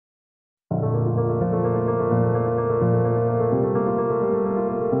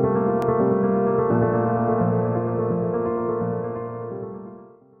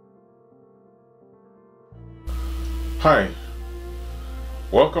Hi,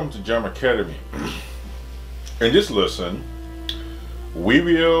 welcome to Jam Academy. In this lesson, we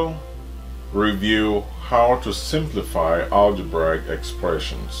will review how to simplify algebraic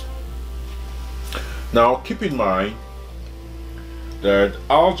expressions. Now, keep in mind that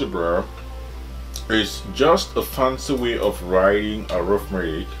algebra is just a fancy way of writing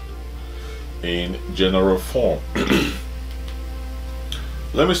arithmetic in general form.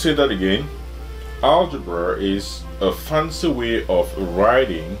 Let me say that again. Algebra is a fancy way of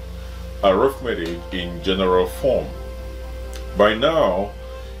writing arithmetic in general form. By now,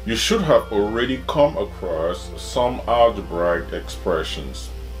 you should have already come across some algebraic expressions.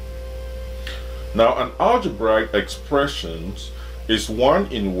 Now, an algebraic expression is one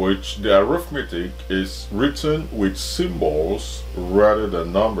in which the arithmetic is written with symbols rather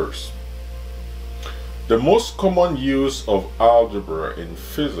than numbers. The most common use of algebra in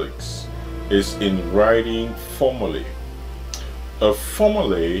physics is in writing formulae. A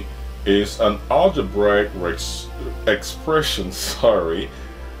formulae is an algebraic expression,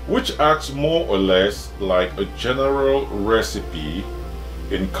 which acts more or less like a general recipe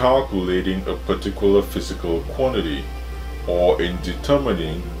in calculating a particular physical quantity or in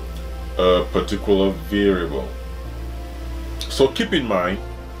determining a particular variable. So keep in mind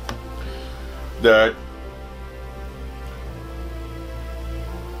that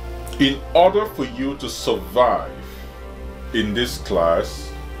in order for you to survive in this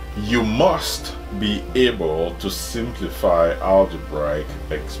class, you must be able to simplify algebraic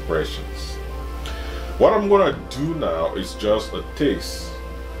expressions. What I'm going to do now is just a taste,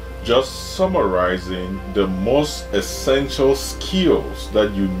 just summarizing the most essential skills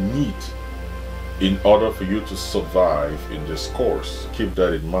that you need in order for you to survive in this course. Keep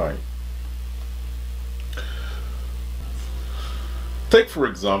that in mind. Take, for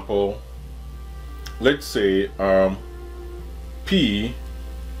example, let's say P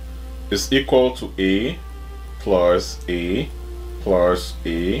is equal to A plus A plus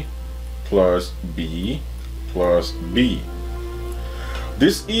A plus B plus B.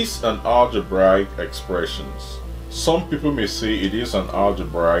 This is an algebraic expression. Some people may say it is an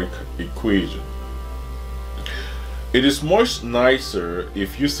algebraic equation. It is much nicer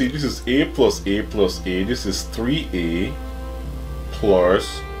if you see this is A plus A plus A. This is 3A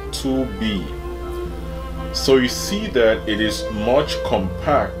plus 2B. So you see that it is much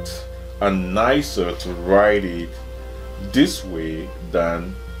compact and nicer to write it this way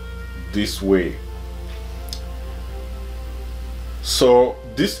than this way. So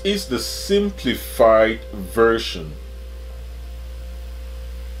this is the simplified version.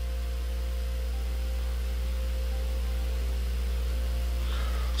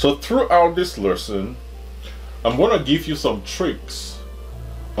 So throughout this lesson, I'm going to give you some tricks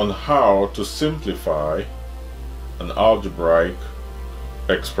on how to simplify an algebraic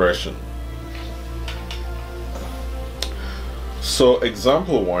expression. So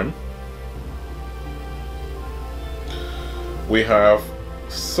example 1, we have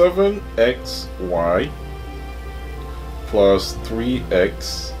 7xy plus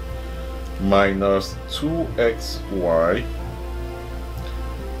 3x minus 2xy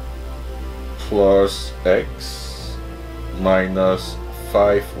plus x minus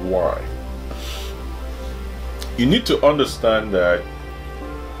 5y. You need to understand that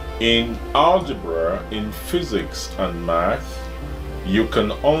in algebra, in physics and math, you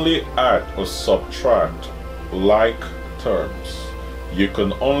can only add or subtract like terms. You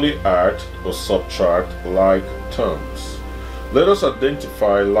can only add or subtract like terms. Let us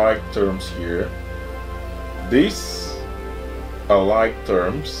identify like terms here. These are like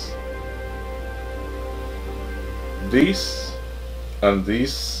terms. These and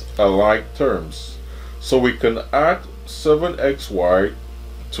these are like terms. So we can add 7xy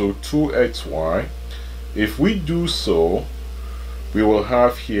to 2xy. If we do so, we will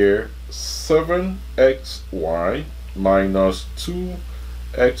have here 7xy minus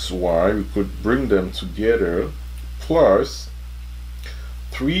 2xy. We could bring them together, plus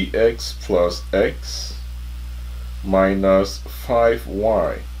 3x plus x minus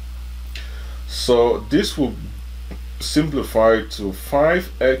 5y. So this will simplify to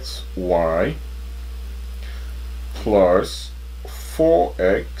 5xy plus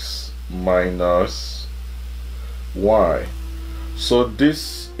 4x minus y. So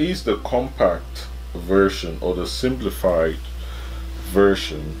this is the compact version or the simplified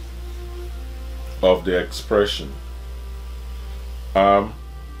version of the expression.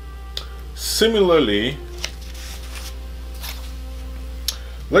 Similarly,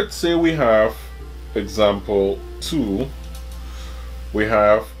 let's say we have example 2, we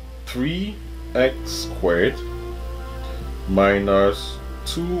have 3x squared minus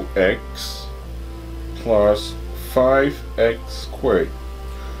 2x plus 5x squared.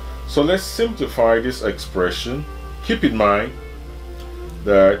 So let's simplify this expression. Keep in mind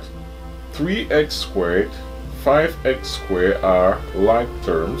that 3x squared, 5x squared are like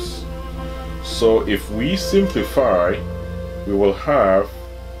terms. So if we simplify, we will have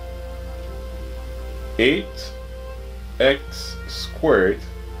 8x squared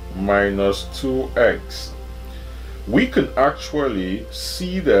minus 2x. We can actually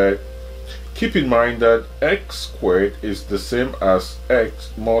see that, keep in mind that x squared is the same as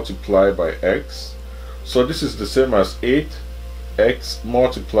x multiplied by x. So this is the same as 8x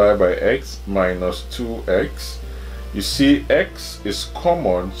multiplied by x minus 2x. You see, x is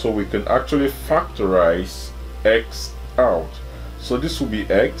common, so we can actually factorize x out. So this will be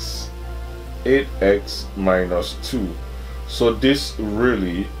x, 8x minus 2. So this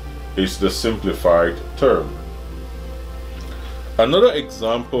really is the simplified term. Another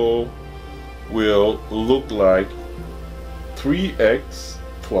example will look like 3x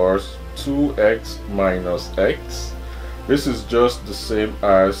plus 2x minus x. This is just the same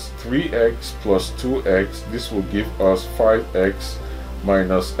as 3x plus 2x. This will give us 5x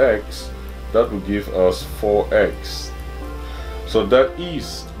minus x. That will give us 4x. So that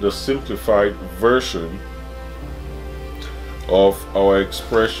is the simplified version of our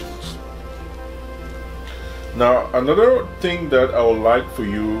expressions. Now, another thing that I would like for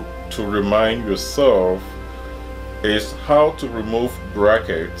you to remind yourself is how to remove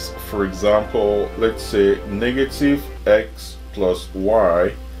brackets. For example, let's say negative x plus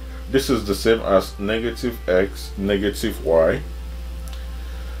y. This is the same as negative x, negative y.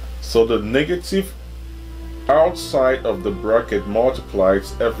 So the negative outside of the bracket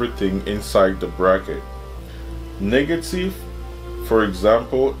multiplies everything inside the bracket. Negative, for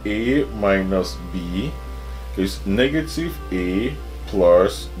example, a minus b is negative a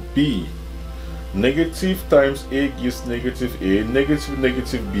plus b. Negative times a gives negative a, negative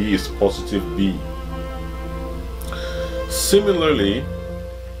negative b is positive b. Similarly,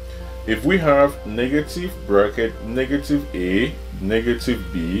 if we have negative bracket negative a, negative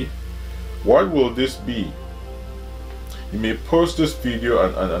b, what will this be? You may pause this video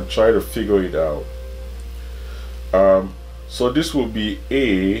and try to figure it out. So this will be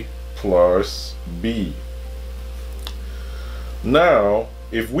a plus b. Now,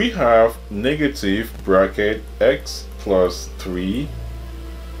 if we have negative bracket x plus 3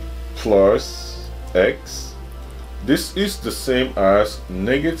 plus x, this is the same as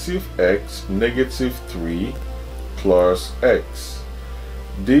negative x, negative 3 plus x.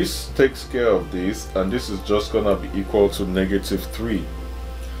 This takes care of this, and this is just gonna be equal to negative 3.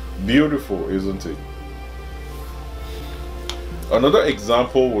 Beautiful, isn't it? Another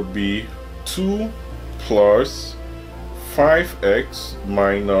example would be 2 plus 5x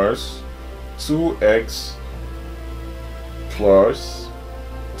minus 2x plus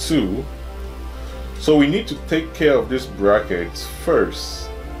 2. So we need to take care of these brackets first.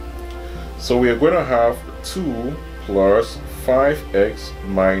 So we are going to have 2 plus 5x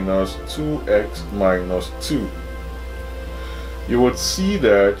minus 2x minus 2. You would see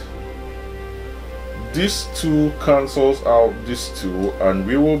that this 2 cancels out this 2, and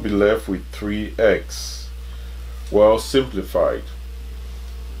we will be left with 3x. Well, simplified.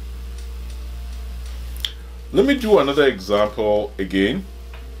 Let me do another example again.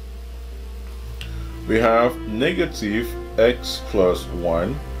 We have negative x plus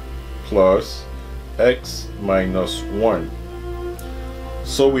 1 plus x minus 1.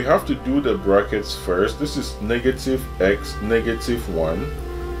 So we have to do the brackets first. This is negative x negative 1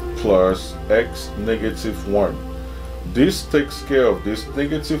 plus x negative 1. This takes care of this.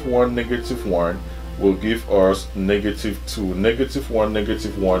 Negative 1 negative 1 will give us negative 2. Negative 1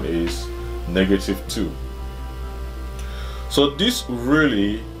 negative 1 is negative 2. So these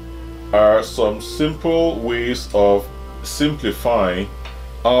really are some simple ways of simplifying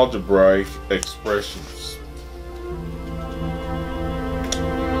algebraic expressions.